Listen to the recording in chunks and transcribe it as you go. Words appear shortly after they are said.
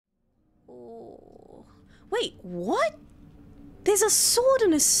Wait, what? There's a sword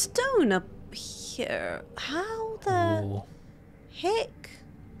and a stone up here. How the heck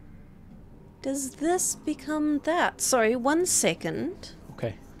does this become that? Sorry, 1 second.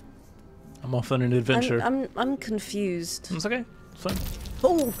 Okay. I'm off on an adventure. I'm confused. It's okay. It's fine.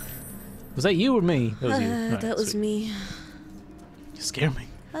 Oh! Was that you or me? That was you. Right, that was me. You scare me.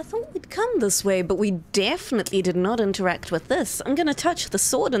 I thought we'd come this way, but we definitely did not interact with this. I'm gonna touch the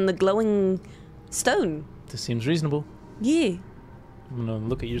sword and the glowing stone. This seems reasonable. Yeah. I'm gonna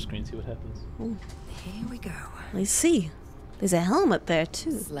look at your screen, see what happens. Oh. Here we go. I see. There's a helmet there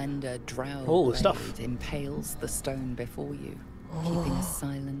too. Slender drow blade stuff. impales the stone before you, keeping a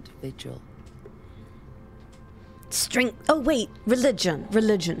silent vigil. Strength. Oh wait,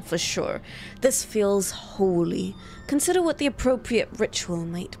 religion for sure. This feels holy. Consider what the appropriate ritual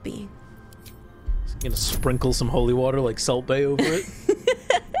might be. So you're gonna sprinkle some holy water like Salt Bay over it?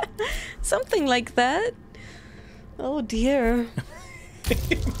 Something like that. Oh dear.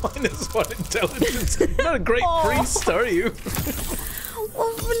 -1 intelligence. You're not a great priest, are you?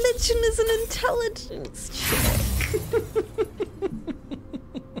 Well, religion is an intelligence check.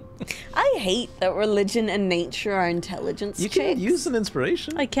 I hate that religion and nature are intelligence checks. You can use an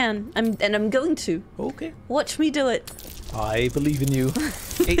inspiration. I can. I'm going to. Okay. Watch me do it. I believe in you.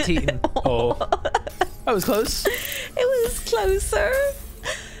 18. Oh. That was close. It was closer.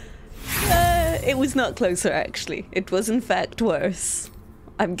 It was not closer, actually. It was, in fact, worse.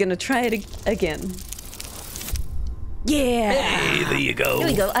 I'm gonna try it again. Yeah! Hey, there you go. Here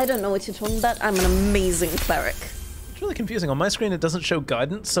we go. I don't know what you're talking about. I'm an amazing cleric. It's really confusing. On my screen, it doesn't show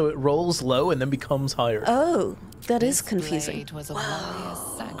guidance, so it rolls low and then becomes higher. Oh, that is This confusing. blade was a warrior's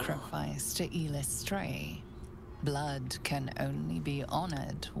sacrifice to Elis Stray. Blood can only be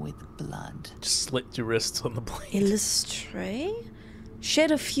honored with blood. Just slit your wrists on the blade. Illustrate? Shed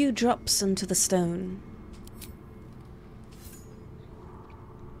a few drops into the stone.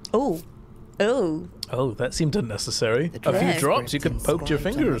 Oh. Oh. Oh, that seemed unnecessary. The A few Yeah. drops, you could poke your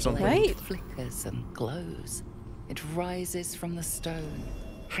inscribed finger on or the something. blade Right. flickers and glows. It rises from the stone,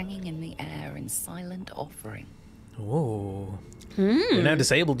 hanging in the air in silent offering. Oh. You're now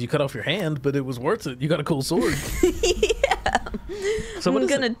disabled, you cut off your hand, but it was worth it. You got a cool sword. Yeah. So what I'm is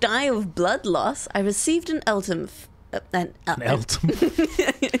gonna it? die of blood loss. I received an Eltum. An Eltum.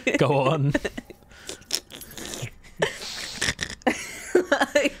 Go on.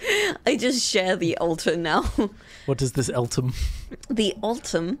 I just share the altar now. What is this Eltum? The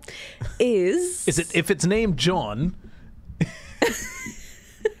Altum is... Is it, if it's named John...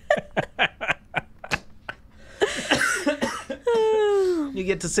 You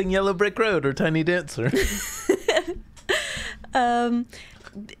get to sing Yellow Brick Road or Tiny Dancer.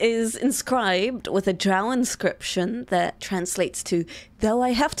 is inscribed with a drow inscription that translates to, "Though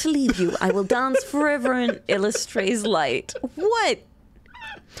I have to leave you, I will dance forever in Illustra's light." What?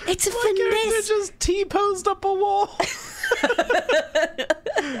 It's a finesse. Just T-posed up a wall.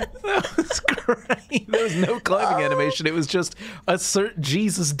 That was great. There was no climbing animation. It was just assert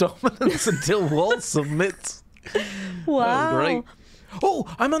Jesus dominance until wall submits. Wow. That was great. Oh,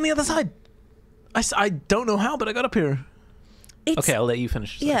 I'm on the other side. I don't know how, but I got up here. Okay, I'll let you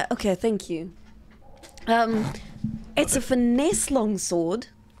finish. Yeah, okay, thank you. It's a finesse longsword,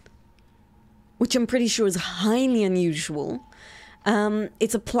 which I'm pretty sure is highly unusual.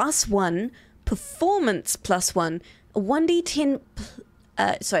 It's a +1, performance +1, a 1d10,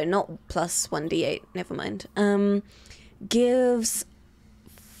 sorry, not plus 1d8, never mind. Gives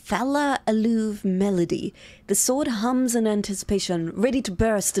Fala Alluve melody. The sword hums in anticipation, ready to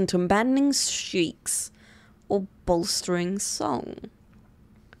burst into maddening shrieks or bolstering song.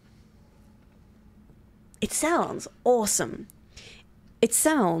 It sounds awesome. It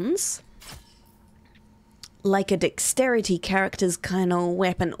sounds like a dexterity character's kind of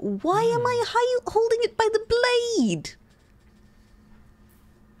weapon. Why am I holding it by the blade?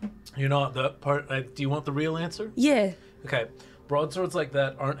 You're not the part. Do you want the real answer? Yeah. Okay. Broadswords like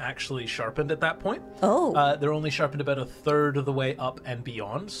that aren't actually sharpened at that point. Oh. They're only sharpened about 1/3 of the way up and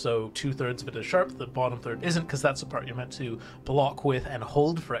beyond. So 2/3 of it is sharp. The bottom third isn't, because that's the part you're meant to block with and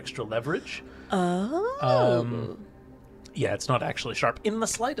hold for extra leverage. Oh. Yeah, it's not actually sharp in the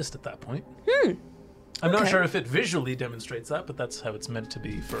slightest at that point. I'm not sure if it visually demonstrates that, but that's how it's meant to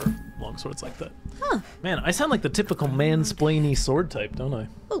be for longswords like that. Huh. Man, I sound like the typical mansplainy sword type, don't I?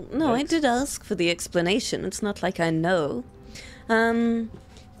 Oh, no, I did ask for the explanation. It's not like I know.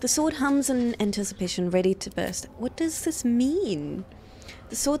 The sword hums in anticipation, ready to burst. What does this mean?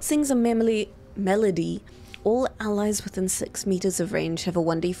 The sword sings a melody. All allies within 6 meters of range have a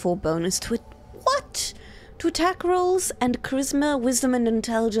 1d4 bonus to it. What? to attack rolls and charisma, wisdom, and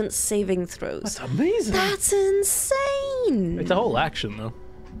intelligence saving throws. That's amazing. That's insane. It's a whole action, though.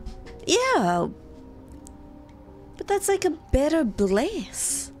 Yeah. But that's like a better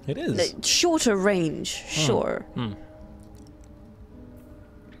bless. It is. Shorter range, sure.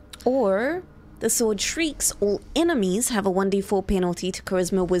 Or the sword shrieks. All enemies have a 1d4 penalty to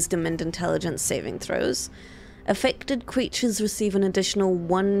charisma, wisdom, and intelligence saving throws. Affected creatures receive an additional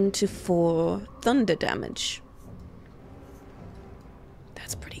 1 to 4 thunder damage.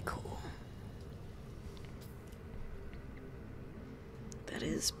 That's pretty cool. That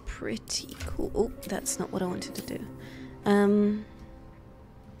is pretty cool. Oh, that's not what I wanted to do.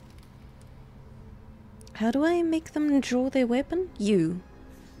 How do I make them draw their weapon? You.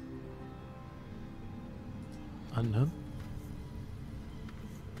 Unknown.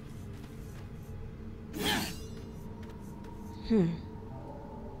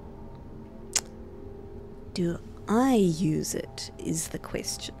 Do I use it, is the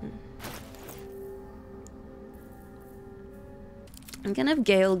question. I'm gonna have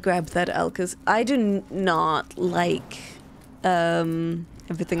Gale grab that L, because I do not like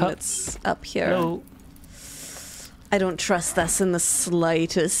everything that's up here. No. I don't trust us in the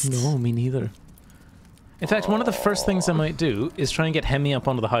slightest. No, me neither. In fact, one of the first things I might do is try and get Hemi up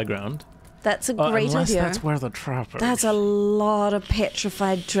onto the high ground. That's a great unless idea. That's where the trap is. That's a lot of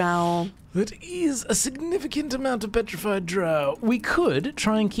petrified drow. That is a significant amount of petrified drow. We could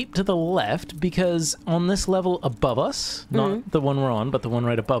try and keep to the left, because on this level above us, not the one we're on, but the one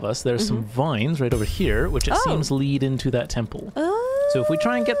right above us, there's some vines right over here, which it seems lead into that temple. Oh. So if we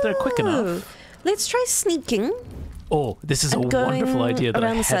try and get there quick enough... Let's try sneaking. Oh, this is a And going wonderful idea that I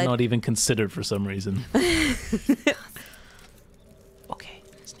around the had side. not even considered for some reason. Okay,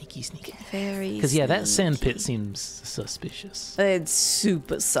 sneaky. Very Because, yeah, that sand sneaky. pit seems suspicious. It's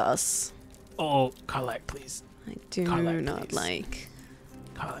super sus. Oh, Karlak, please. I do Karlak, not please. like.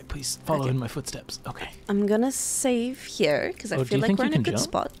 Karlak, please follow in my footsteps. Okay. I'm gonna save here because I Oh, do feel you like think we're you in a can good jump?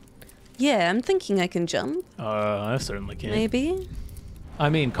 spot. Yeah, I'm thinking I can jump. I certainly can. Maybe I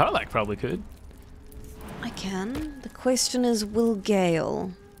mean, Karlak probably could. I can. The question is, will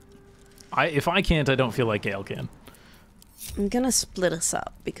Gale? If I can't, I don't feel like Gale can. I'm gonna split us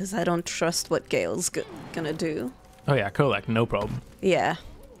up because I don't trust what Gale's gonna do. Oh yeah, Karlak, no problem. Yeah.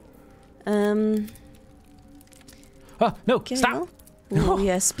 Oh, no, Gale? stop! Ooh,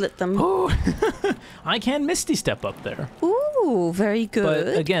 yeah, split them. Oh, I can Misty Step up there. Ooh, very good.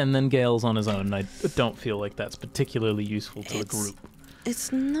 But again, then Gale's on his own, and I don't feel like that's particularly useful to the group.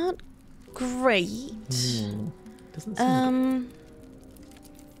 It's not great. Doesn't seem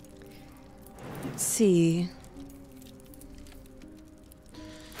Let's see.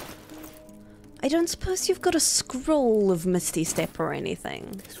 I don't suppose you've got a scroll of Misty Step or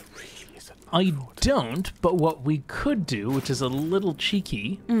anything. I don't, but what we could do, which is a little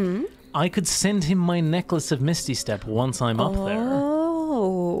cheeky, I could send him my necklace of Misty Step once I'm up there.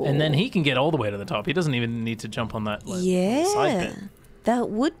 Oh. And then he can get all the way to the top. He doesn't even need to jump on that side Yeah. bit. That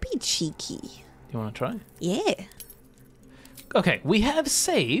would be cheeky. You want to try? Yeah. Okay, we have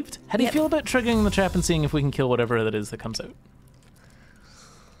saved. How do you Yep. feel about triggering the trap and seeing if we can kill whatever that is that comes out?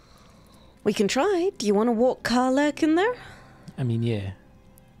 We can try. Do you want to walk Karlak in there? I mean, yeah,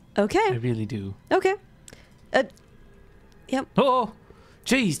 I Okay. really do. Okay. Yep. Oh,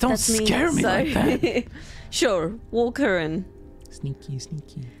 jeez, don't That's me. scare me like that. Sure. Walk her in. Sneaky.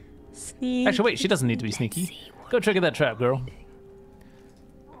 Sneak. Actually, wait, she doesn't need to be sneaky. Go trigger that trap, girl.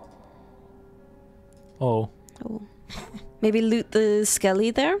 Oh. Oh. Maybe loot the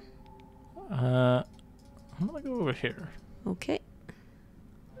skelly there? I'm gonna go over here. Okay.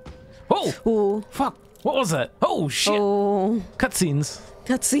 Oh! Oh. Fuck! What was that? Oh, shit! Oh. Cutscenes.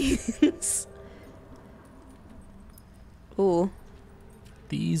 Cutscenes. Oh.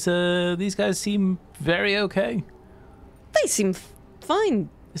 These guys seem very okay. They seem fine.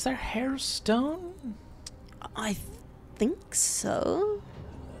 Is there hair stone? I think so.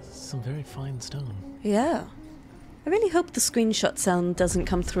 Some very fine stone. Yeah. I really hope the screenshot sound doesn't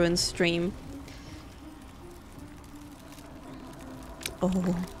come through in stream.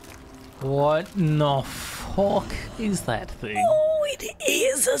 Oh. What in the fuck is that thing? Oh, it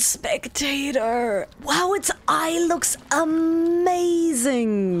is a spectator. Wow, its eye looks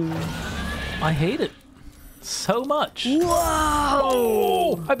amazing. I hate it so much. Wow.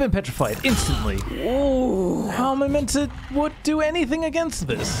 Oh, I've been petrified instantly. Oh. How am I meant to do anything against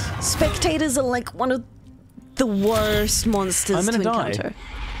this? Spectators are like one of the worst monsters I'm to gonna die. encounter.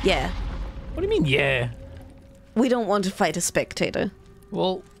 Yeah. What do you mean, yeah? We don't want to fight a spectator.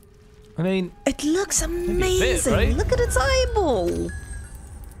 Well, I mean, It looks a bit, amazing. right? Look at its eyeball.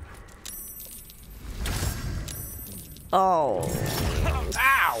 Oh.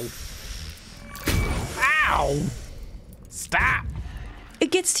 Ow! Ow! Stop! It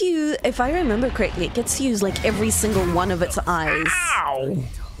gets to use, if I remember correctly, it gets to use like every single one of its eyes Ow!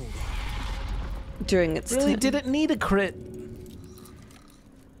 during its Really turn. didn't need a crit.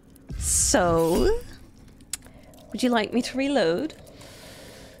 So, would you like me to reload?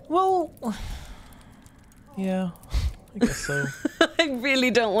 Well, yeah, I guess so. I really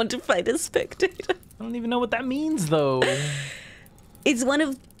don't want to fight a spectator. I don't even know what that means, though. It's one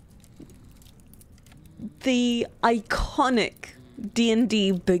of the iconic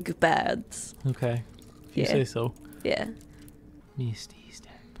D&D big bads. Okay, if you Yeah. say so. Yeah. Misty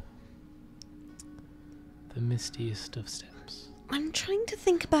step. The mistiest of steps. I'm trying to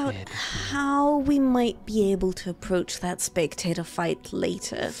think about how we might be able to approach that spectator fight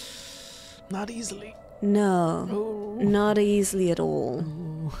later. Not easily. No, Oh. not easily at all.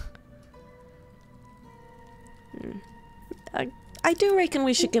 I do reckon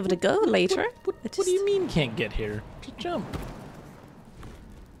we should give it a go later. What do you mean can't get here? Just jump.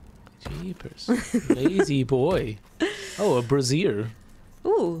 Jeepers. Lazy boy. Oh, a brazier.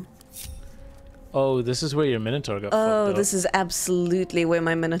 Ooh. Oh, this is where your Minotaur got Oh, fucked up. this is absolutely where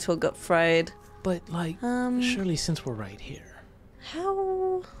my Minotaur got fried. But, like, surely since we're right here.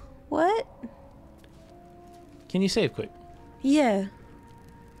 How? What? Can you save quick? Yeah.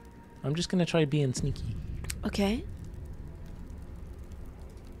 I'm just gonna try being sneaky. Okay.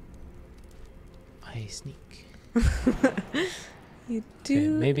 I sneak. You Okay,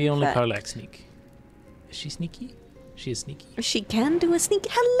 do. maybe only that. Karlak sneak. Is she sneaky? She is sneaky. She can do a sneak.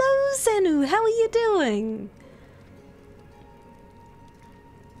 Hello, Zenu. How are you doing?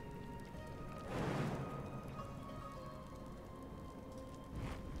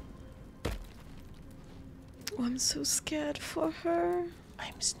 Oh, I'm so scared for her.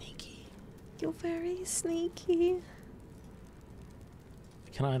 I'm sneaky. You're very sneaky.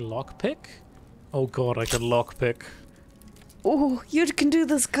 Can I lockpick? Oh god, I can lockpick. Oh, you can do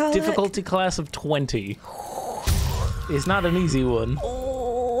this, Carl. Difficulty class of 20. It's not an easy one.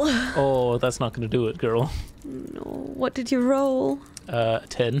 Oh, Oh, that's not gonna do it, girl. no. What did you roll?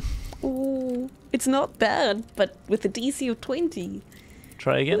 10. Oh, it's not bad, but with a DC of 20.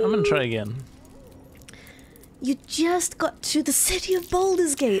 Try again? I'm gonna try again. You just got to the city of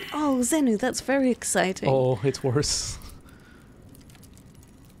Baldurs Gate. Oh, Zenu, that's very exciting. Oh, it's worse.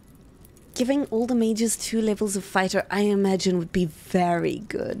 Giving all the mages 2 levels of fighter, I imagine, would be very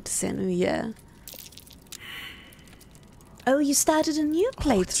good, Zenu, yeah. Oh, you started a new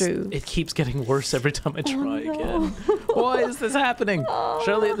playthrough. It keeps getting worse every time I try no. again. Why is this happening?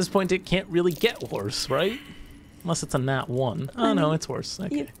 Surely at this point it can't really get worse, right? Unless it's a nat 1. Oh no, it's worse.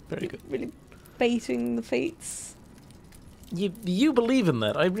 Okay, very good. Really baiting the fates. You believe in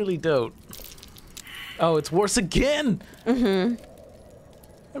that? I really don't. Oh, it's worse again! Mm-hmm.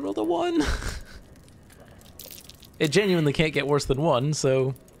 I rolled a 1. It genuinely can't get worse than 1,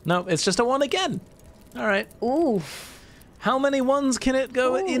 so... No, it's just a 1 again! Alright. Ooh. How many 1s can it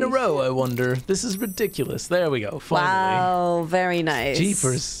go in a row, I wonder? This is ridiculous. There we go, finally. Wow, very nice.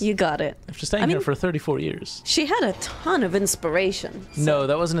 Jeepers. You got it. After staying here for 34 years. She had a ton of inspiration. So. No,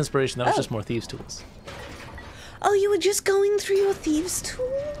 that wasn't inspiration, that was Oh. just more thieves' tools. Oh, you were just going through your thieves'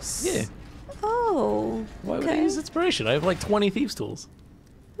 tools? Yeah. Oh. Why okay. would I use inspiration? I have like 20 thieves' tools.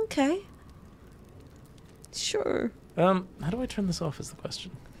 Okay. Sure. How do I turn this off is the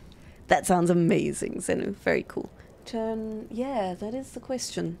question. That sounds amazing, Zenu. Very cool. Turn. Yeah, that is the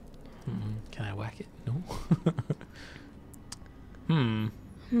question. Can I whack it? No.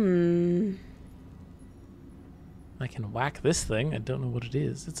 I can whack this thing. I don't know what it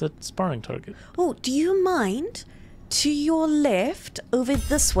is. It's a sparring target. Oh, do you mind? To your left, over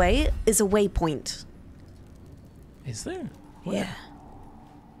this way, is a waypoint. Is there? Where? Yeah.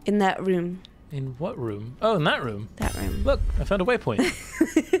 In that room. In what room? Oh, in that room. That room. Look, I found a waypoint.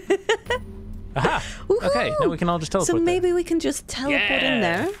 Aha! Okay, now we can all just teleport So there. maybe we can just teleport in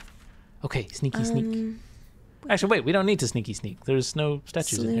there. Okay, sneaky sneak. Actually, wait, we don't need to sneaky sneak. There's no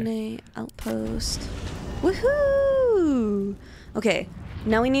statues in here. Salune outpost. Woohoo! Okay,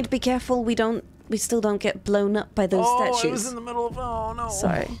 now we need to be careful we still don't get blown up by those statues. Oh, I was in the middle of... Oh, no.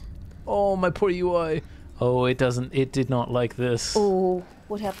 Sorry. Oh, my poor UI. Oh, it did not like this. Oh,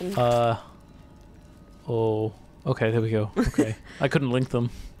 what happened? Oh. Okay, there we go. Okay. I couldn't link them,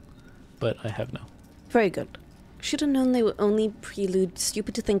 but I have now. Very good. Should have known they were only prelude.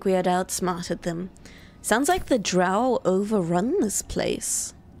 Stupid to think we had outsmarted them. Sounds like the drow overrun this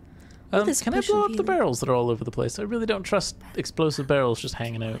place. This Can I potion blow up the being- barrels that are all over the place? I really don't trust explosive barrels just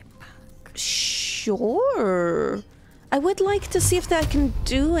hanging out. Sure. I would like to see if that can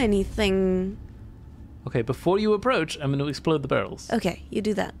do anything Okay, before you approach, I'm going to explode the barrels. Okay, you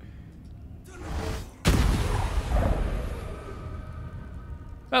do that.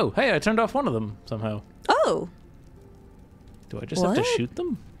 Oh, hey, I turned off one of them somehow. Oh! Do I just have to What? shoot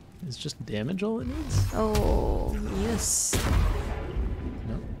them? Is just damage all it needs? Oh, yes.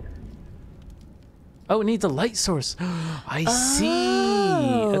 No. Oh, it needs a light source. I see.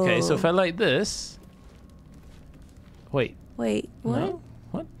 Okay, so if I light this... Wait. Wait, what? No?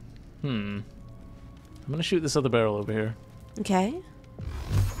 What? I'm going to shoot this other barrel over here. Okay.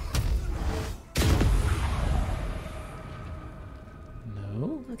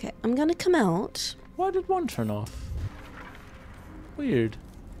 No? Okay, I'm gonna come out. Why did one turn off? Weird.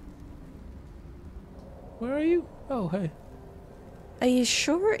 Where are you? Oh, hey. Are you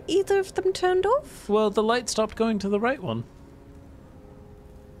sure either of them turned off? Well, the light stopped going to the right one.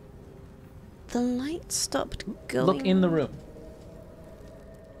 The light stopped going. Look in the room.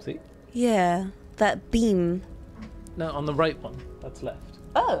 See? Yeah, that beam. No, on the right one. That's left.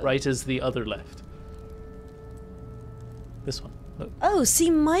 Oh. Right is the other left. This one. Look. Oh, see,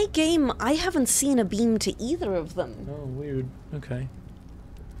 my game, I haven't seen a beam to either of them. Oh, weird. Okay.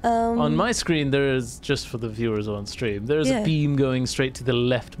 On my screen, there is, just for the viewers on stream, there is Yeah. a beam going straight to the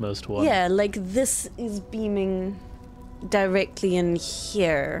leftmost one. Yeah, like this is beaming directly in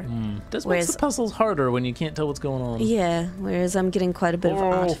here. This Whereas- makes the puzzles harder when you can't tell what's going on. Yeah, whereas I'm getting quite a bit of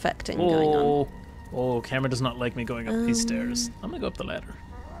artifacting going on. Oh, camera does not like me going up these stairs. I'm gonna go up the ladder.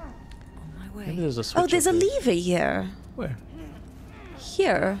 On my way. Maybe there's a switch. Oh, there's up a there. lever here. Where?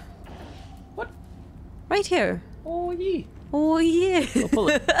 Here. What? Right here. Oh, yeah. Oh, yeah. Go pull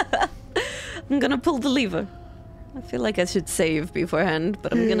it. I'm gonna pull the lever. I feel like I should save beforehand,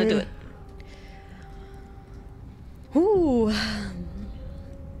 but I'm gonna do it. Ooh.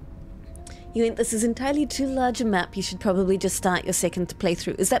 You think this is entirely too large a map? You should probably just start your second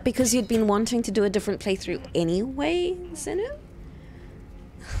playthrough. Is that because you'd been wanting to do a different playthrough anyway, Zenu?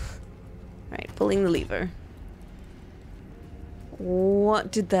 Right, pulling the lever.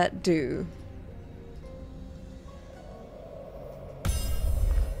 What did that do?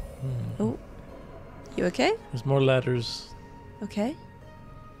 Oh. You okay? There's more ladders. Okay.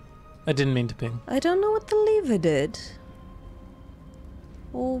 I didn't mean to ping. I don't know what the lever did.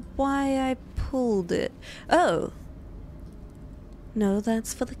 Or why I pulled it. Oh. No,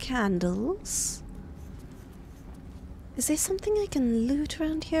 that's for the candles. Is there something I can loot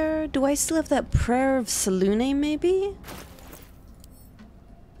around here? Do I still have that Prayer of Selune, maybe?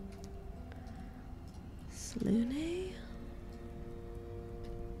 Selune?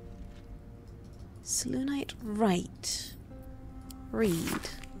 Selunite right. Read.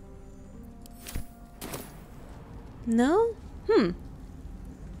 No?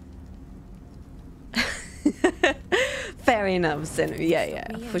 Fair enough, Zenu.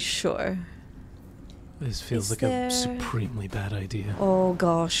 Yeah, for sure. This feels Is like there- a supremely bad idea. Oh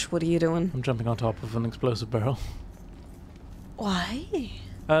gosh, what are you doing? I'm jumping on top of an explosive barrel. Why?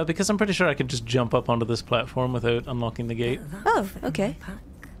 Because I'm pretty sure I could just jump up onto this platform without unlocking the gate. Oh, okay.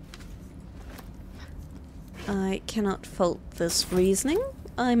 I cannot fault this reasoning.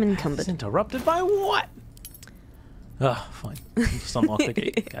 I'm It's encumbered. interrupted by what? Ah, fine. Just unlock the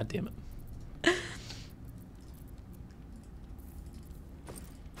gate. God damn it.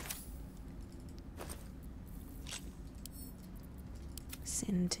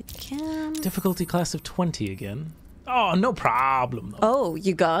 Send to cam. Difficulty class of 20 again. Oh, no problem. Though. Oh,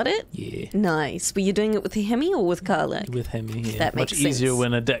 you got it? Yeah. Nice. Were you doing it with the Hemi or with Karlak? With him, yeah. That Much makes easier sense.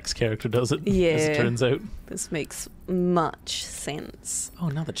 when a Dex character does it, as Yeah. it turns out. This makes much sense. Oh,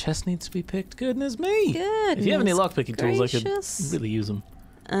 now the chest needs to be picked. Goodness me. Good. If you have any lockpicking tools, I gracious. could really use them.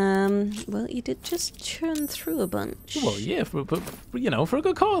 Well, you did just churn through a bunch. Well, yeah, for a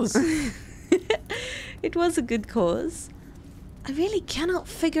good cause. It was a good cause. I really cannot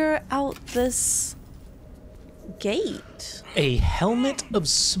figure out this gate. A helmet of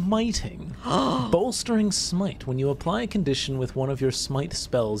smiting. Bolstering smite. When you apply a condition with one of your smite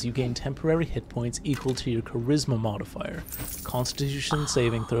spells, you gain temporary hit points equal to your charisma modifier. Constitution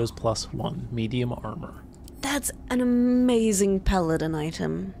saving throws +1. Medium armor. That's an amazing paladin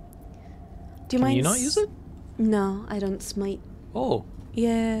item. Do you Can mind? you not use it? No, I don't smite. Oh.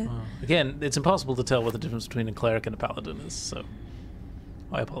 Yeah. Again, it's impossible to tell what the difference between a cleric and a paladin is, so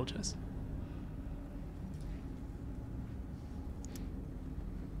I apologize.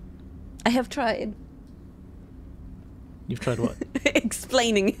 I have tried You've tried what?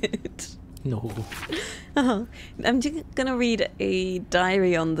 explaining it. No. I'm just gonna read a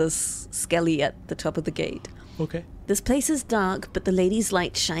diary on this skelly at the top of the gate. Okay. This place is dark, but the lady's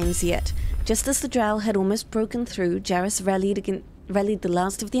light shines yet. Just as the drow had almost broken through, Jarrus rallied rallied the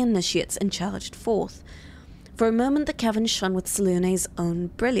last of the initiates and charged forth. For a moment the cavern shone with Selune's own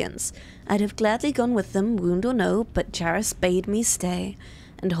brilliance. I'd have gladly gone with them, wound or no, but Jarrus bade me stay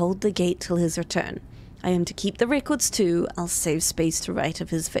and hold the gate till his return. I am to keep the records too. I'll save space to write of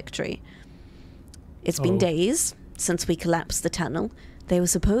his victory. It's been days since we collapsed the tunnel. They were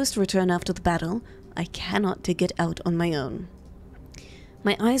supposed to return after the battle. I cannot dig it out on my own.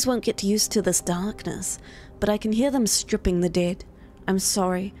 My eyes won't get used to this darkness, but I can hear them stripping the dead. I'm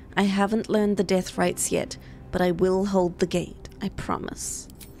sorry, I haven't learned the death rites yet, but I will hold the gate, I promise.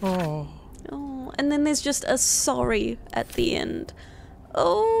 Oh. Oh, and then there's just a sorry at the end.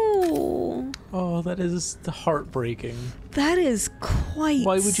 Oh. Oh, that is heartbreaking. That is quite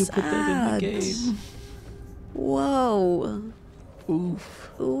Why would you put that in the sad. game? Whoa.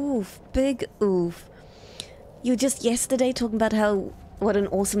 Oof. Oof. Big oof. You were just yesterday talking about what an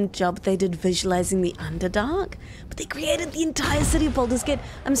awesome job they did visualizing the Underdark, but they created the entire city of Baldurs Gate.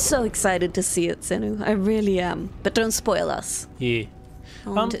 I'm so excited to see it, Senu. I really am. But don't spoil us. Yeah. I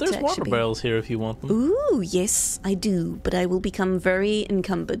want it to There's water actually be- barrels here if you want them. Ooh, yes, I do, but I will become very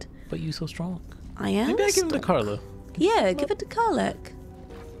encumbered. But you so strong. I am. Maybe I give them to strong. Carla. Yeah, give it to Karlek.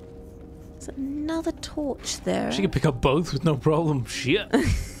 There's another torch there. She could pick up both with no problem. Shit.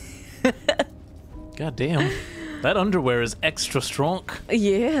 God damn. That underwear is extra strong.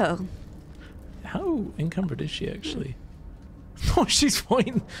 Yeah. How encumbered is she actually? Oh, she's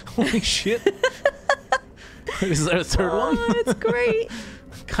fine. Holy shit. Is there a third one? Oh, it's great.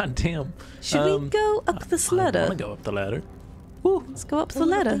 God damn. Should we go up this ladder? I want to go up the ladder. Ooh. Let's go up the Go up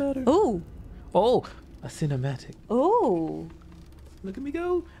the ladder. ladder. Oh. Oh, a cinematic. Oh. Look at me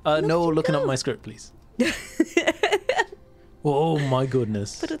go. No, looking up my skirt, please. Oh my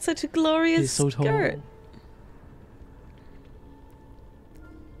goodness. But it's such a glorious He's so tall. skirt.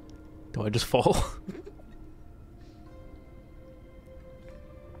 Do I just fall?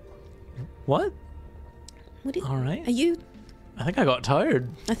 What? What do you, All right. Are you? I think I got tired.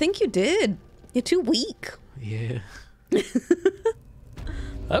 I think you did. You're too weak. Yeah.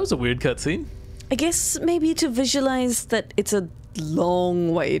 That was a weird cutscene. I guess maybe to visualize that it's a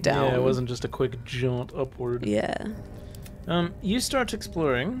long way down. Yeah, it wasn't just a quick jaunt upward. Yeah. You start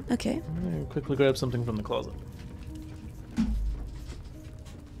exploring. Okay. I'm gonna quickly grab something from the closet.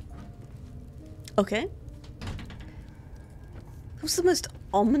 Okay. That was the most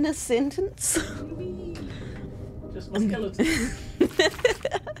ominous sentence. Just my skeleton.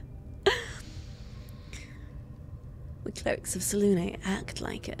 We clerics of Selune act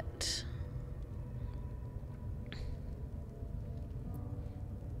like it.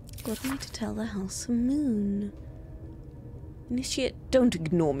 Got me to tell the House of Moon. Initiate, don't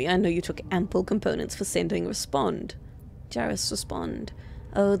ignore me. I know you took ample components for sending respond. Jarrus respond.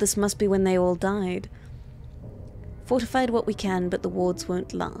 Oh, this must be when they all died. Fortified what we can, but the wards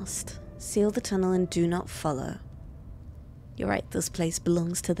won't last. Seal the tunnel and do not follow. You're right, this place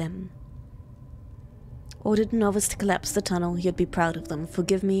belongs to them. Ordered novice to collapse the tunnel, you'd be proud of them.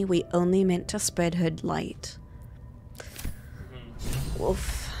 Forgive me, we only meant to spread her light.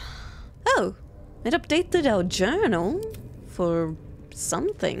 Woof. Oh, it updated our journal for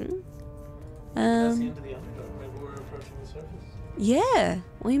something. That's the end of the Underdark. Maybe we're approaching the surface. Yeah,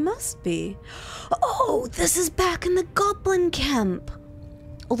 we must be. Oh, this is back in the goblin camp.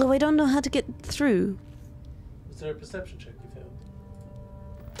 Although I don't know how to get through. Is there a perception check you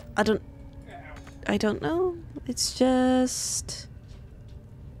failed? I don't know. It's just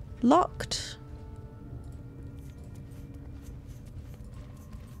locked.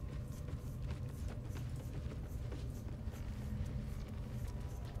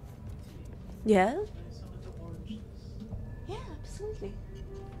 Yeah? Yeah, absolutely.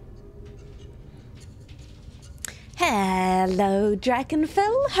 Hello,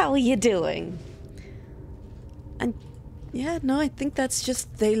 Drakenfell. How are you doing? And yeah, no, I think that's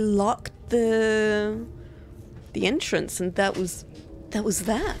just they locked the entrance, and that was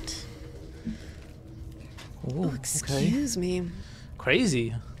that. Oh, Excuse me.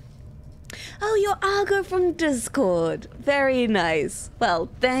 Crazy. Oh, you're Argo from Discord. Very nice. Well,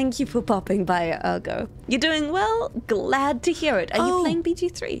 thank you for popping by, Argo. You're doing well? Glad to hear it. Are you Oh. playing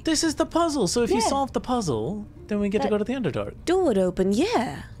BG3? This is the puzzle. So if you Yeah. solve the puzzle, then we get to go to the Underdark. Door would open,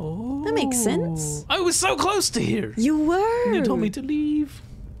 yeah. Oh. That makes sense. I was so close to here. You were. You told me to leave.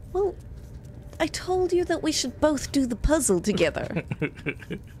 Well, I told you that we should both do the puzzle together.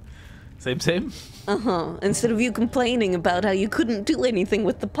 Same. Uh-huh. Instead of you complaining about how you couldn't do anything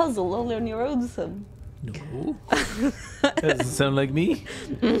with the puzzle all on your own, son. No. That doesn't sound like me.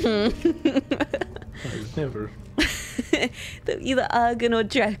 I would never. Either Argon or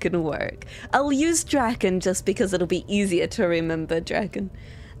Draken work. I'll use Draken just because it'll be easier to remember Draken.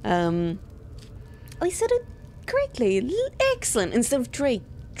 I said it correctly. Excellent. Instead of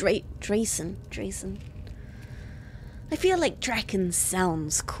Drayson. I feel like Draken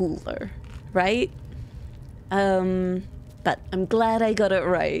sounds cooler, right? But I'm glad I got it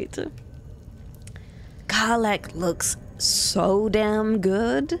right. Karlach looks so damn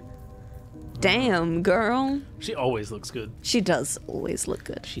good. Damn, girl. She always looks good. She does always look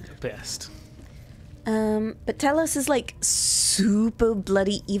good. She's the best. But Talos is like super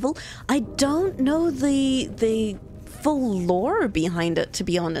bloody evil. I don't know the full lore behind it, to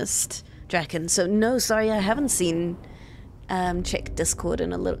be honest, Draken. So no, sorry, I haven't seen checked Discord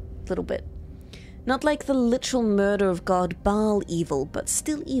in a little bit. Not like the literal murder of God Baal evil, but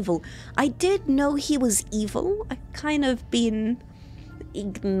still evil. I did know he was evil. I kind of been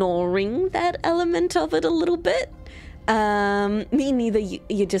ignoring that element of it a little bit. Me neither.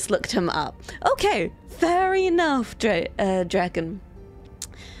 You just looked him up. Okay, fair enough, Draken.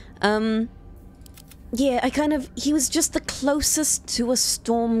 Yeah, he was just the closest to a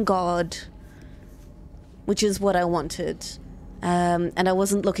storm god, which is what I wanted. And I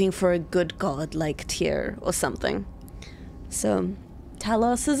wasn't looking for a good god like Tyr or something. So,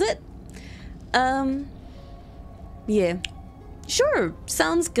 Talos is it? Yeah. Sure,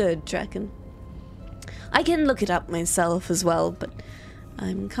 sounds good, Draken. I can look it up myself as well, but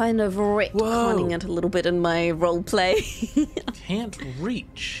I'm kind of retconning it a little bit in my roleplay. Can't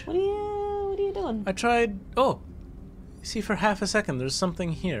reach. What are you doing? I tried... Oh! You see, for half a second, there's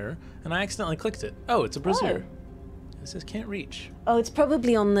something here, and I accidentally clicked it. Oh, it's a brazier. It says can't reach. Oh, it's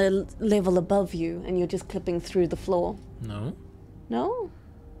probably on the level above you, and you're just clipping through the floor. No. No?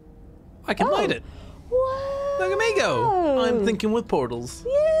 I can light it. Wow. Look at me go. I'm thinking with portals.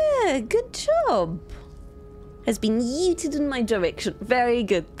 Yeah, good job. Has been yeeted in my direction. Very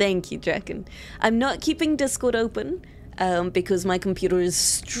good. Thank you, Draken. I'm not keeping Discord open because my computer is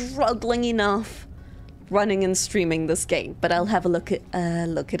struggling enough running and streaming this game, but I'll have a look at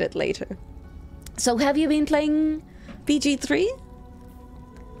it later. So have you been playing BG3?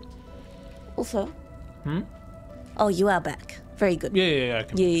 Also? Oh, you are back. Very good. Yeah, I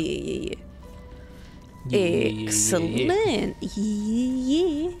can. Yeah. Excellent. Yeah.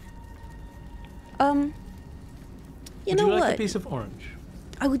 You know Would you like what? a piece of orange?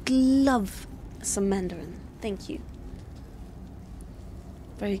 I would love some mandarin. Thank you.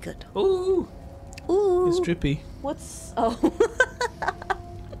 Very good. Ooh. Ooh. It's drippy. What's... Oh.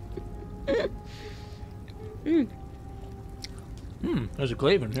 There's a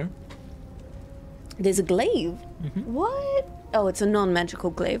glaive in here. There's a glaive? What? Oh, it's a non-magical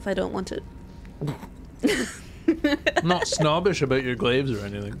glaive. I don't want it. I'm not snobbish about your glaives or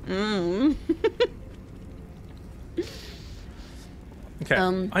anything.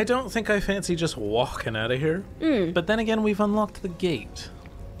 Okay. I don't think I fancy just walking out of here. But then again, we've unlocked the gate.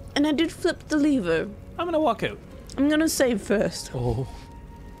 And I did flip the lever. I'm gonna walk out. I'm gonna save first. Oh,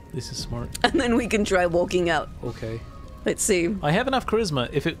 this is smart. And then we can try walking out. Okay. Let's see. I have enough charisma.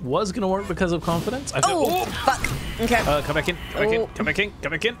 If it was gonna work because of confidence, I feel. Oh, fuck. Okay. Come back in. Come back in.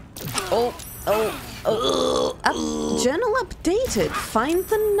 Journal updated. Find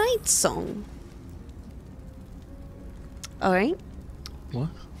the night song. Alright. What?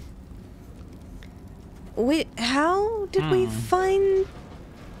 Wait, how did we find...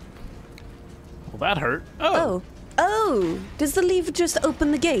 Well, that hurt. Oh. Oh. Does the lever just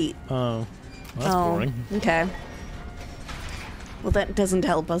open the gate? Oh. Well, that's boring. Okay. Well, that doesn't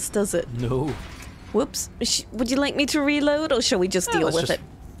help us, does it? No. Whoops. Would you like me to reload, or shall we just deal with it?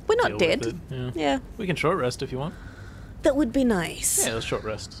 We're not dead. Yeah. We can short rest if you want. That would be nice. Yeah, let's short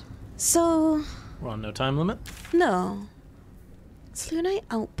rest. So... We're on no time limit. No. Slunite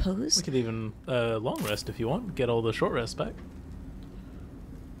Outpost? We could even long rest if you want. Get all the short rest back.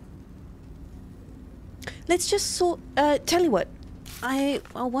 Let's just sort... tell you what. I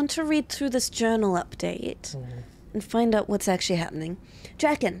want to read through this journal update and find out what's actually happening.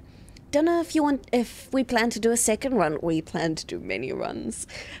 Draken, don't know if we plan to do a second run, or we plan to do many runs.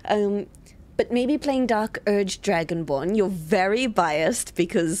 But maybe playing Dark Urge Dragonborn. You're very biased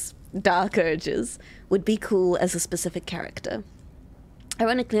because Dark Urges would be cool as a specific character.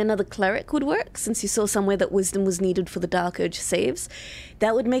 Ironically, another cleric would work, since you saw somewhere that wisdom was needed for the Dark Urge saves.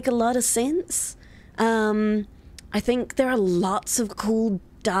 That would make a lot of sense. I think there are lots of cool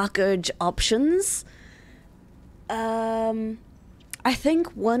Dark Urge options. I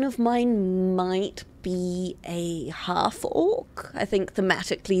think one of mine might be a half-orc. I think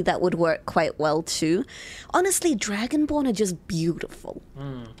thematically that would work quite well too. Honestly, Dragonborn are just beautiful.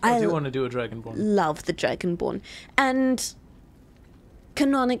 I do want to do a Dragonborn. Love the Dragonborn. And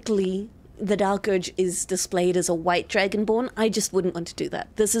canonically, the Dark Urge is displayed as a white Dragonborn. I just wouldn't want to do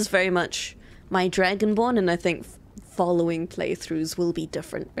that. This is very much my Dragonborn, and I think following playthroughs will be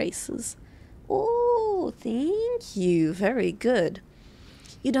different races. Oh, thank you. Very good.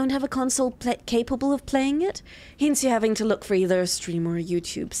 You don't have a console capable of playing it? Hence you're having to look for either a stream or a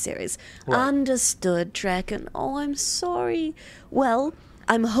YouTube series. Right. Understood, Dragon. Oh, I'm sorry. Well,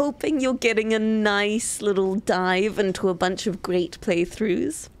 I'm hoping you're getting a nice little dive into a bunch of great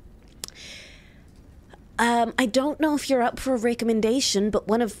playthroughs. I don't know if you're up for a recommendation, but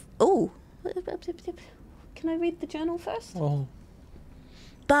one of... Oh. Can I read the journal first? Oh.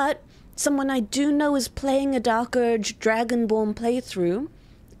 But someone I do know is playing a Dark Urge Dragonborn playthrough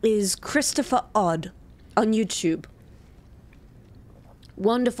is Christopher Odd on YouTube.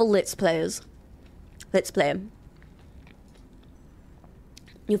 Wonderful Let's Players. Let's play him.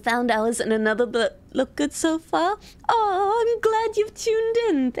 You found ours and another that look good so far? Oh, I'm glad you've tuned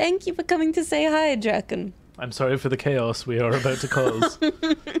in. Thank you for coming to say hi, Draken. I'm sorry for the chaos we are about to cause.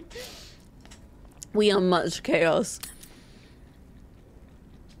 We are much chaos.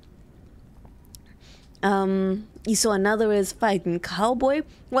 You saw another is fighting cowboy.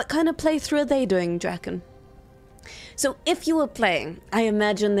 What kind of playthrough are they doing, Draken? So if you were playing, I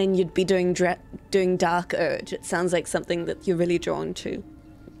imagine then you'd be doing Dark Urge. It sounds like something that you're really drawn to.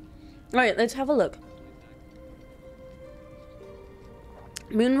 Alright, let's have a look.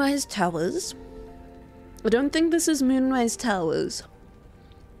 Moonrise Towers. I don't think this is Moonrise Towers.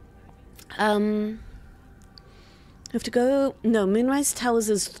 You have to go... No, Moonrise Towers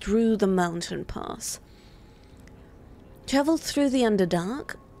is through the mountain pass. Travel through the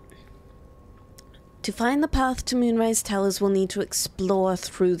Underdark. To find the path to Moonrise Towers, we'll need to explore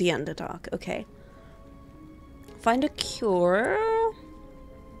through the Underdark. Okay. Find a cure.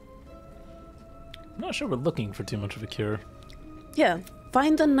 I'm not sure we're looking for too much of a cure. Yeah.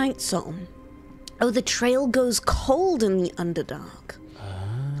 Find the Night Song. Oh, the trail goes cold in the Underdark.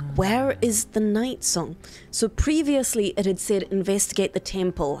 Where is the Night Song? So previously it had said investigate the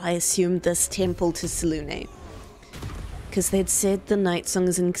temple. I assumed this temple to Selûne. Because they'd said the Night Song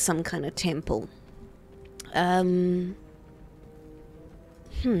is in some kind of temple.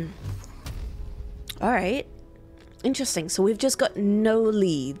 Alright. Interesting. So we've just got no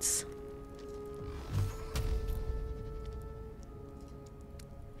leads.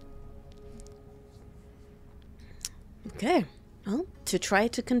 Okay. Well, to try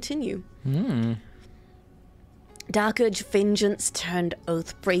to continue. Dark Urge Vengeance turned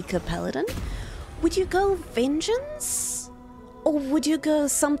Oathbreaker Paladin. Would you go Vengeance? Or would you go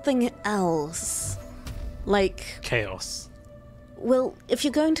something else? Like... Chaos. Well, if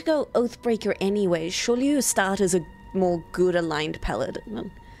you're going to go Oathbreaker anyway, surely you start as a more good aligned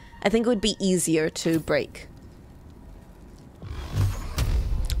Paladin. I think it would be easier to break.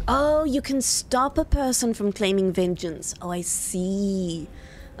 Oh, you can stop a person from claiming vengeance. Oh, I see.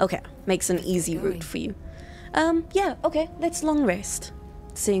 Okay, makes an easy route for you. Yeah, okay, let's long rest.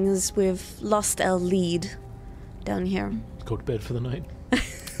 Seeing as we've lost our lead down here. Go to bed for the night.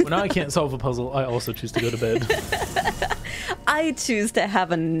 When I can't solve a puzzle, I also choose to go to bed. I choose to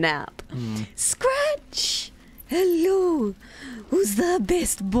have a nap. Scratch! Hello! Who's the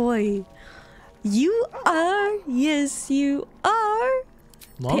best boy? You are? Yes, you are.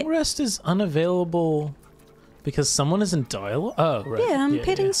 Long rest is unavailable because someone is in dialogue? Oh, right. Yeah, I'm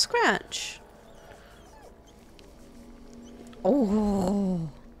petting Scratch.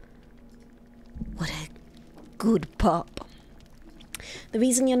 Oh. What a good pup. The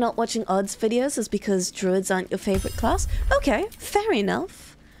reason you're not watching odds videos is because druids aren't your favorite class? Okay, fair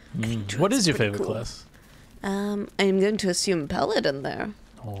enough. What is your favorite cool. class? I'm going to assume Paladin there.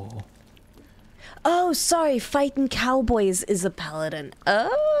 Oh. Oh, sorry, fighting cowboys is a paladin.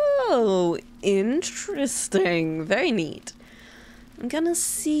 Oh, interesting. Very neat. I'm gonna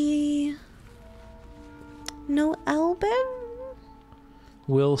see... No Albin?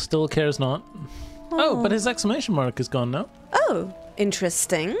 Will still cares not. Oh, but his exclamation mark is gone now. Oh,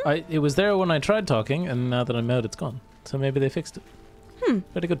 interesting. It was there when I tried talking, and now that I'm out, it's gone. So maybe they fixed it.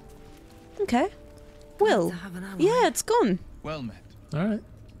 Very good. Okay. Will. Yeah, it's gone. Well met. All right.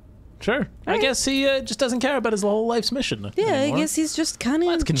 Sure. I guess he just doesn't care about his whole life's mission Yeah, anymore. I guess he's just kind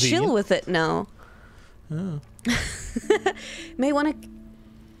of chill with it now. Oh. May want to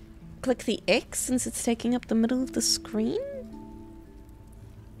click the X since it's taking up the middle of the screen?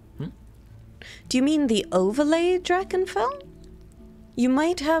 Do you mean the overlay Drakenfell? You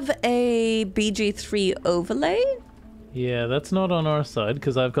might have a BG3 overlay. Yeah, that's not on our side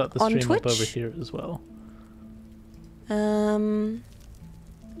because I've got the On stream up Twitch? over here as well.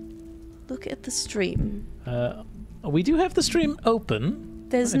 Look at the stream. We do have the stream open.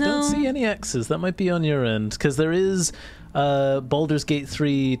 There's I no... don't see any X's. That might be on your end because there is Baldur's Gate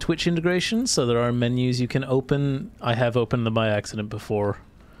 3 Twitch integration, so there are menus you can open. I have opened them by accident before.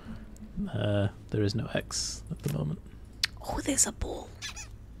 There is no X at the moment. Oh, there's a ball.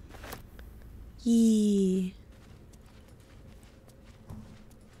 Yee.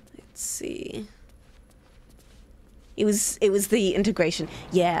 Let's see. It was the integration.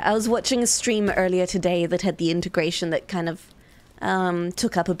 Yeah, I was watching a stream earlier today that had the integration that kind of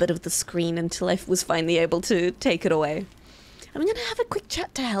took up a bit of the screen until I was finally able to take it away. I'm gonna have a quick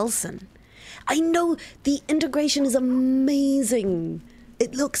chat to Helson. I know the integration is amazing.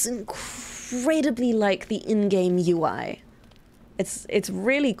 It looks incredibly like the in-game UI. It's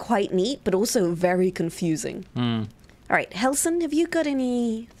really quite neat, but also very confusing. All right, Helson, have you got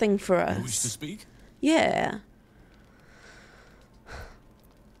anything for us? You wish to speak? Yeah.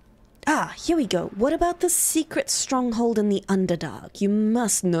 Ah, here we go. What about the secret stronghold in the Underdark? You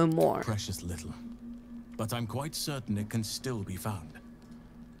must know more. Precious little. But I'm quite certain it can still be found.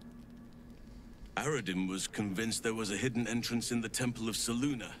 Aradin was convinced there was a hidden entrance in the Temple of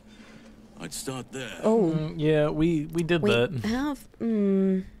Selûne. I'd start there. Oh, Yeah, we did we that. have...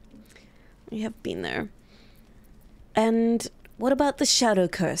 we have been there. And what about the shadow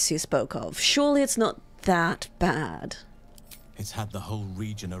curse you spoke of? Surely it's not that bad. It's had the whole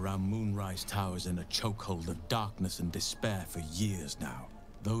region around Moonrise Towers in a chokehold of darkness and despair for years now.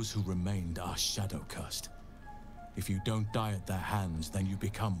 Those who remained are shadow cursed. If you don't die at their hands, then you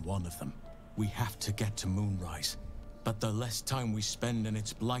become one of them. We have to get to Moonrise, but the less time we spend in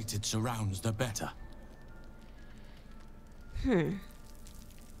its blighted surrounds, the better.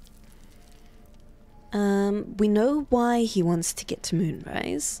 We know why he wants to get to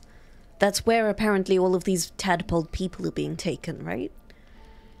Moonrise. That's where apparently all of these tadpole people are being taken, right?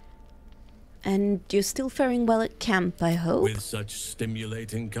 And you're still faring well at camp, I hope? With such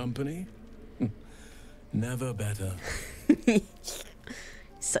stimulating company? Never better.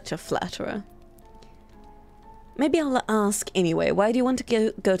 Such a flatterer. Maybe I'll ask anyway. Why do you want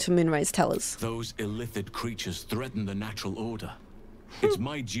to go to Moonrise Towers? Those illithid creatures threaten the natural order. It's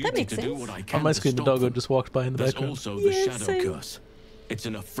my duty makes to do sense. what I can On my to screen, the stop doggo them. just walked by in the There's background. also the Yeah, shadow same. curse. It's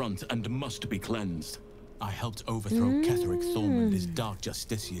an affront and must be cleansed. I helped overthrow Ketheric Thormund, his dark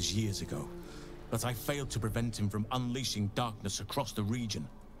justiciars, years ago. But I failed to prevent him from unleashing darkness across the region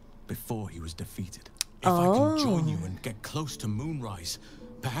before he was defeated. If I can join you and get close to Moonrise,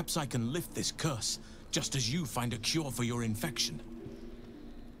 perhaps I can lift this curse, just as you find a cure for your infection.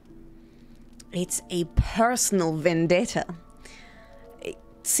 It's a personal vendetta. It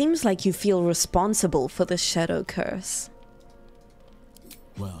seems like you feel responsible for the shadow curse.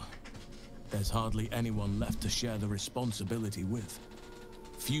 Well, there's hardly anyone left to share the responsibility with.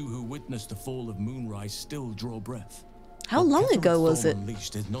 Few who witnessed the fall of Moonrise still draw breath. How What long Ketheric ago was Thorm it?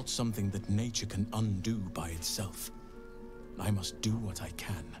 Unleashed is not something that nature can undo by itself. I must do what I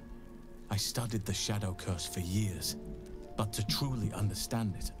can. I studied the shadow curse for years, but to truly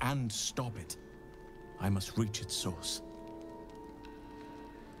understand it and stop it, I must reach its source.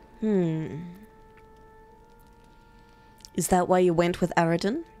 Is that why you went with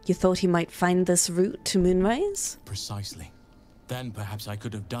Aradin? You thought he might find this route to Moonrise? Precisely. Then perhaps I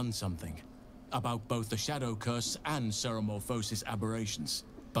could have done something about both the shadow curse and Ceramorphosis aberrations.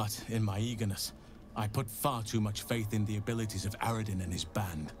 But in my eagerness, I put far too much faith in the abilities of Aradin and his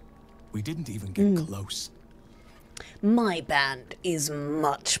band. We didn't even get close. My band is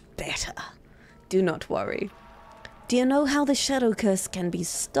much better. Do not worry. Do you know how the shadow curse can be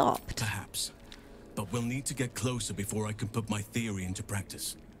stopped? Perhaps. But we'll need to get closer before I can put my theory into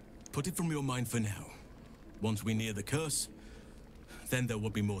practice. Put it from your mind for now. Once we near the curse, then there will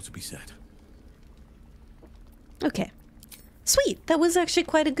be more to be said. Okay. Sweet. That was actually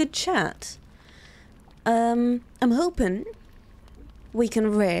quite a good chat. I'm hoping we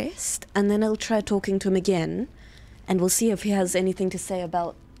can rest, and then I'll try talking to him again, and we'll see if he has anything to say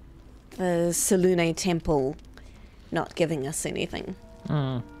about the Selûne temple not giving us anything.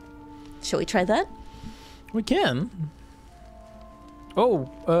 Shall we try that? We can. Oh,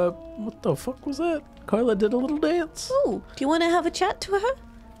 what the fuck was that? Carla did a little dance. Oh, do you want to have a chat to her?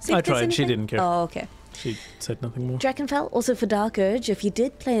 See if I there's tried, she anything? didn't care. Oh, okay. She said nothing more. Dragonfell, also for Dark Urge, if you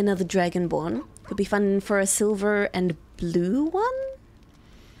did play another Dragonborn, could be fun for a silver and blue one?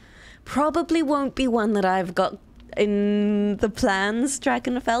 Probably won't be one that I've got in the plans,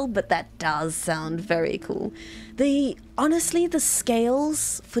 Dragonfell, but that does sound very cool. Honestly, the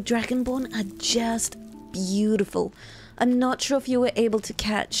scales for Dragonborn are just beautiful. I'm not sure if you were able to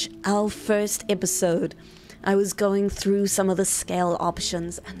catch our first episode. I was going through some of the scale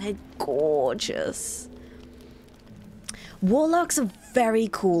options, and they're gorgeous. Warlocks are very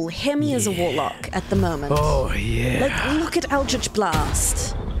cool. Hemi is a warlock at the moment. Oh, yeah. Like, look at Eldritch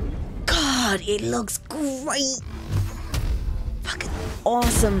Blast. God, it looks great. Fucking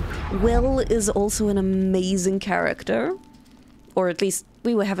awesome. Will is also an amazing character. Or at least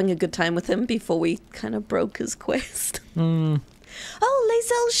we were having a good time with him before we kind of broke his quest. Oh,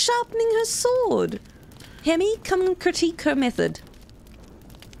 Lae'zel's sharpening her sword. Hemi, come and critique her method.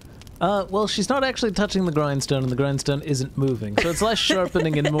 Well, she's not actually touching the grindstone, and the grindstone isn't moving. So it's less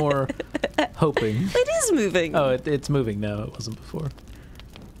sharpening and more hoping. It is moving. Oh, it's moving now. It wasn't before.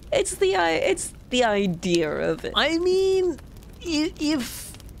 It's the idea of it. I mean,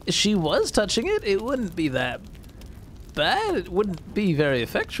 if she was touching it, it wouldn't be that bad. It wouldn't be very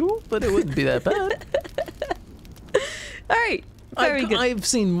effectual, but it wouldn't be that bad. All right, very good. I've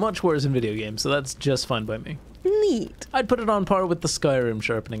seen much worse in video games, so that's just fine by me. Neat. I'd put it on par with the Skyrim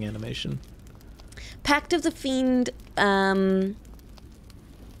sharpening animation. Pact of the Fiend,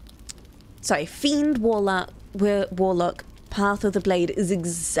 Fiend Warlock, Path of the Blade is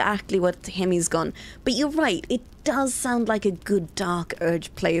exactly what Hemi's gone. But you're right, it does sound like a good Dark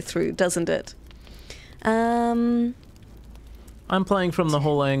Urge playthrough, doesn't it? I'm playing from the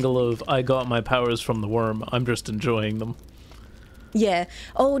whole angle of I got my powers from the worm. I'm just enjoying them. Yeah.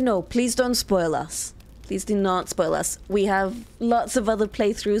 Oh no, please don't spoil us. Please do not spoil us. We have lots of other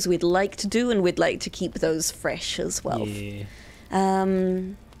playthroughs we'd like to do, and we'd like to keep those fresh as well. Yeah.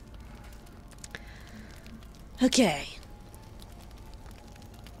 Okay.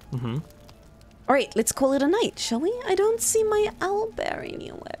 Mm-hmm. All right, let's call it a night, shall we? I don't see my owlbear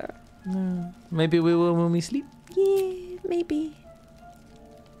anywhere. No. Maybe we will when we sleep. Yeah, maybe.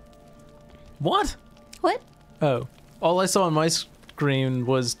 What? What? Oh. All I saw on my screen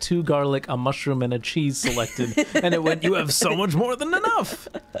was 2 garlic, a mushroom, and a cheese selected. And it went, you have so much more than enough.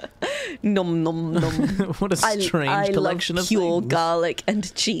 Nom nom nom. What a strange collection love of pure things. garlic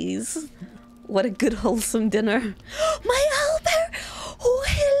and cheese. What a good wholesome dinner. My owlbear! Oh,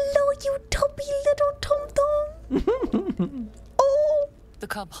 hello, you tubby little tom-tom. Oh! The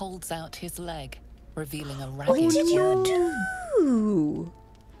cub holds out his leg, revealing a What ragged did you wound. do?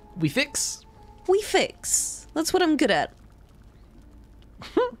 We fix. We fix. That's what I'm good at.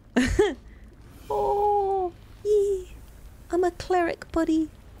 Oh, yeah. I'm a cleric, buddy.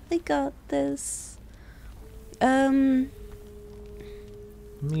 I got this. You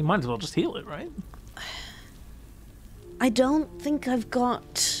might as well just heal it, right? I don't think I've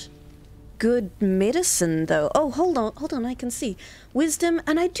got good medicine, though. Oh, hold on, I can see. Wisdom,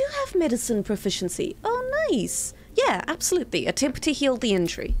 and I do have medicine proficiency. Oh, nice. Yeah, absolutely. Attempt to heal the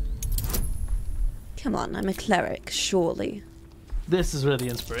injury. Come on, I'm a cleric, surely. This is where the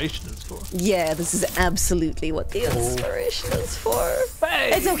inspiration is for. Yeah, this is absolutely what the inspiration is for.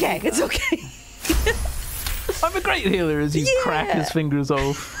 Hey! It's okay, it's okay. I'm a great healer as you crack Yeah. his fingers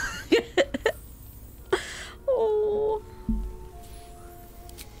off. Oh.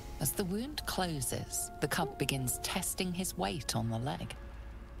 As the wound closes, the cub begins testing his weight on the leg.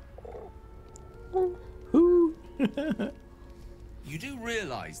 Ooh. You do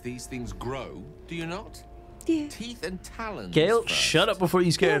realize these things grow, do you not? Yeah. Teeth and talons. Gale, first. shut up before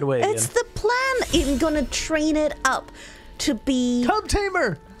you scare it away again. It's the plan. I'm gonna train it up to be... Cub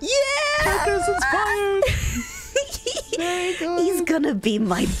Tamer! Yeah! Characters inspired! Very good. He's gonna be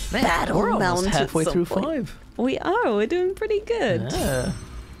my battle We're mount almost at halfway some through point. 5. We are. We're doing pretty good. Ah.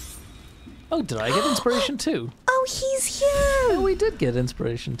 Oh, did I get inspiration too? Oh, he's Oh, here. we did get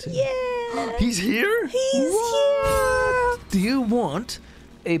inspiration too. Yeah. He's here? He's here. Do you want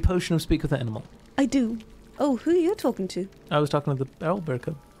a potion of Speak with the Animal? I do. Oh, who are you talking to? I was talking to the owlbear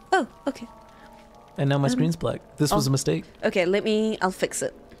cub. Oh, okay. And now my screen's black. This was oh. a mistake. Okay, I'll fix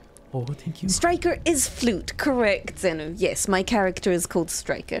it. Oh, thank you. Striker is Flewt, correct, Zenu. Yes, my character is called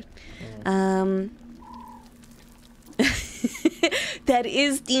Striker. That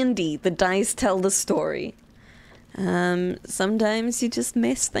is D&D. The dice tell the story. Sometimes you just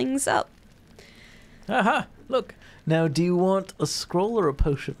mess things up. Aha! Look. Now, do you want a scroll or a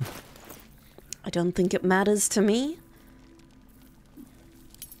potion? I don't think it matters to me.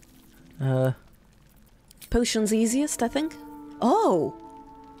 Potion's easiest, I think. Oh!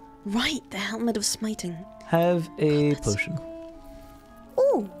 Right, the Helmet of Smiting. Have a that's- potion.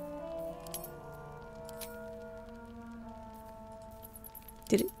 Ooh!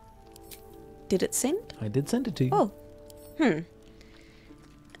 Did it send? I did send it to you. Oh.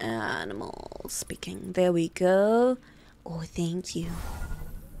 Animal speaking. There we go. Oh, thank you.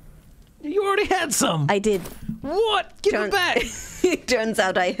 You already had some. I did. What? Give it back. It turns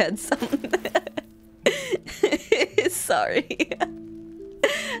out I had some. Sorry.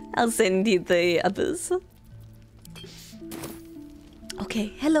 I'll send you the others. Okay,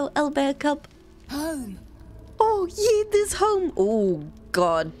 hello, Owlbear Cub. Home. Oh, yeah, this home. Oh,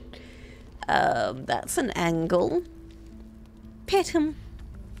 God. That's an angle. Pet him.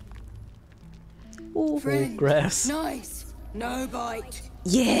 Oh, Friend. Grass. Nice. No bite.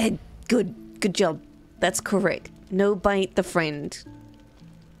 yeah, good. Good job. That's correct. No bite the friend.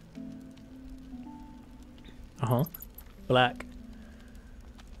 Uh-huh. Black.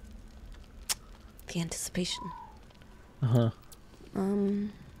 The anticipation. Uh-huh.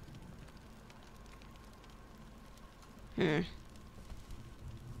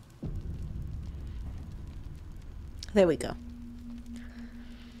 There we go.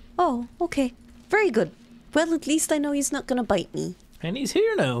 Oh, okay. Very good. Well, at least I know he's not gonna bite me. And he's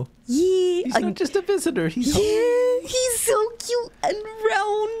here now. Yeah, He's not just a visitor. He's yeah, he's so cute and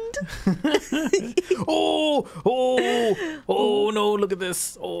round. Oh, no, look at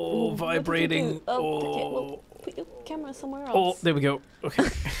this. Oh, vibrating. Put your camera somewhere else. Oh, there we go. Okay.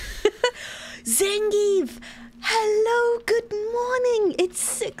 Zangief! Hello, good morning. It's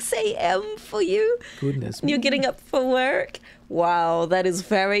 6 a.m. for you. Goodness. You're getting up for work. Wow, that is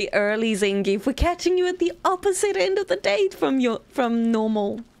very early, Zangief. We're catching you at the opposite end of the day from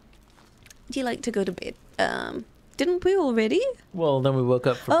normal. Do you like to go to bed? Didn't we already? Well, then we woke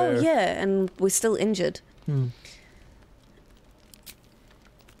up for Oh, bear. yeah, and we're still injured.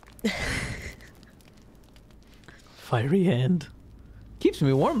 Fiery hand. Keeps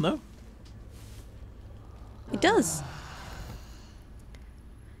me warm, though. It does.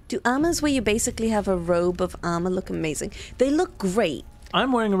 Do armors where you basically have a robe of armor look amazing? They look great.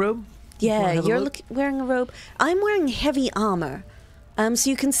 I'm wearing a robe. Yeah, have a you're look? wearing a robe. I'm wearing heavy armor.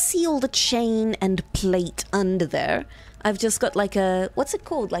 So you can see all the chain and plate under there. I've just got like a, what's it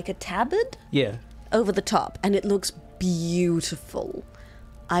called? Like a tabard Yeah. over the top. And it looks beautiful.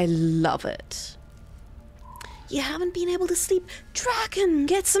 I love it. You haven't been able to sleep? Dragon,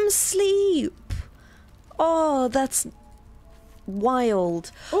 get some sleep. Oh, that's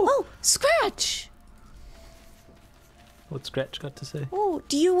wild. Oh, Scratch! What's Scratch got to say? Oh,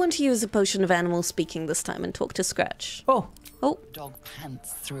 do you want to use a potion of animal speaking this time and talk to Scratch? Oh. Oh, Dog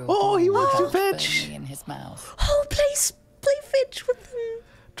pants through a Oh, he ball wants to half fetch. firmly in his mouth. oh, play fetch with them.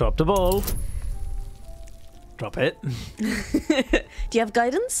 Dropped a ball. Drop it. Do you have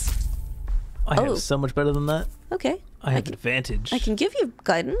guidance? I Oh. have so much better than that. Okay. I have advantage. I can give you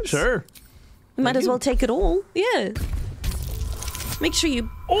guidance. Sure. You might Thank as well you. take it all. Yeah. Make sure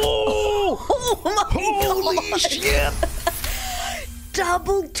you. Oh! Oh my Holy god! shit!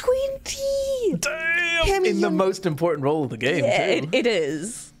 Double 20! Damn! Him, In the you- most important role of the game, Yeah, too. it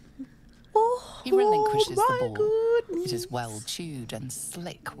is. Oh, He relinquishes my the ball. goodness. It is well chewed and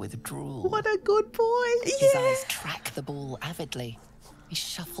slick with drool. What a good boy! His eyes track the ball avidly. He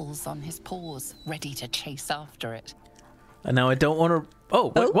shuffles on his paws, ready to chase after it. And now I don't want to...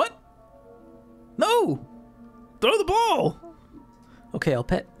 Oh, wait, Oh? what? No! Throw the ball! Okay, I'll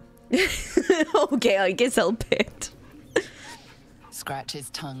pet. Okay, I guess I'll pet. Scratch's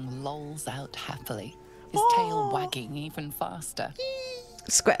tongue lolls out happily, his tail wagging even faster.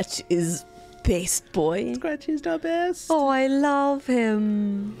 Scratch is best boy. Scratch is the best. Oh, I love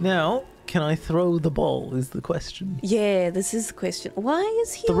him. Now, can I throw the ball is the question. Yeah, this is the question. Why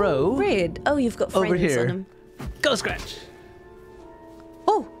is he Throw all red? Oh, you've got friends over here. on him. Go, Scratch!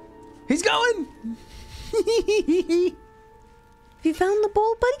 Oh, He's going! have you found the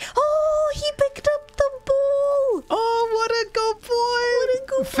ball, buddy? Oh, he picked up the ball. Oh, what a good boy! What a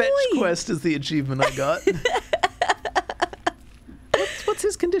good Fetch boy. quest is the achievement I got. what's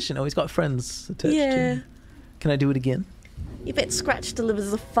his condition? Oh, he's got friends attached to Yeah. him. Can I do it again? You bet Scratch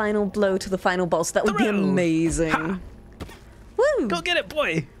delivers the final blow to the final boss. That would be Throw. amazing. Ha. Woo! Go get it,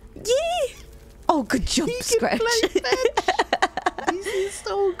 boy! Yeah! Oh, good job, He can Scratch. play fetch! He's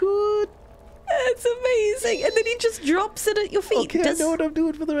so good! That's amazing. And then he just drops it at your feet. Okay, I know what I'm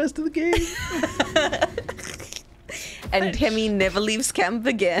doing for the rest of the game. And Hemi never leaves camp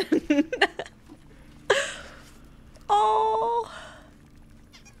again. Oh,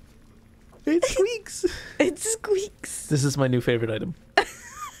 It squeaks! it squeaks. This is my new favorite item.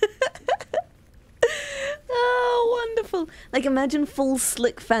 Oh, wonderful. Like, imagine full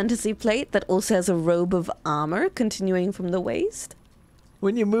slick fantasy plate that also has a robe of armor continuing from the waist.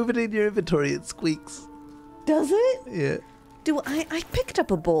 When you move it in your inventory, it squeaks. Does it? Yeah. I picked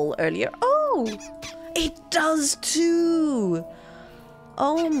up a ball earlier. Oh, Oh, it does too.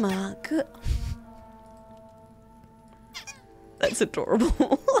 Oh my god. That's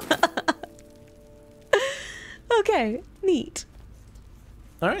adorable. Okay, neat.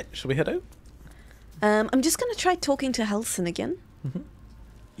 All right, shall we head out? I'm just going to try talking to Halsin again.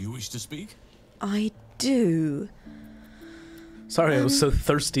 You wish to speak? I do. Sorry, I was so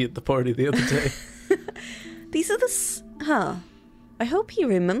thirsty at the party the other day. These are huh. I hope he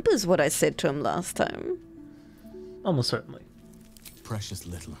remembers what I said to him last time. Almost certainly. Precious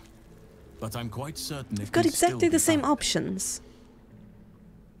little. But I'm quite certain We've got exactly the same options.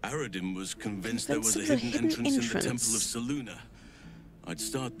 Aradim was convinced there That's was a the hidden hidden entrance in the entrance. Temple of Selûne. I'd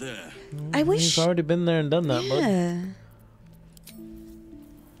start there. I wish... We've already been there and done that, bud. Yeah.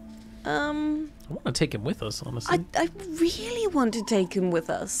 I want to take him with us, honestly. I really want to take him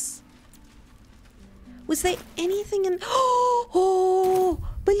with us. Was there anything in... Oh,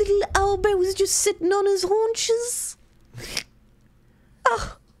 my little owlbear was just sitting on his haunches.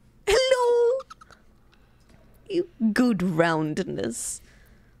 Oh, hello. You good roundness.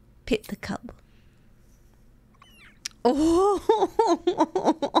 Pet the cub. Oh,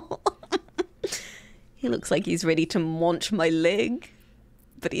 he looks like he's ready to munch my leg,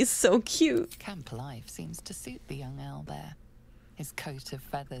 but he's so cute. Camp life seems to suit the young owlbear. His coat of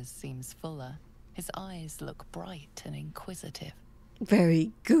feathers seems fuller. His eyes look bright and inquisitive.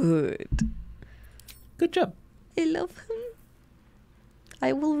 Very good. Good job. I love him.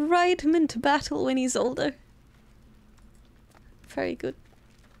 I will ride him into battle when he's older. Very good.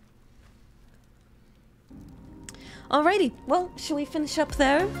 Alrighty, well, shall we finish up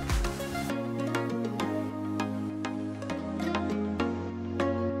there?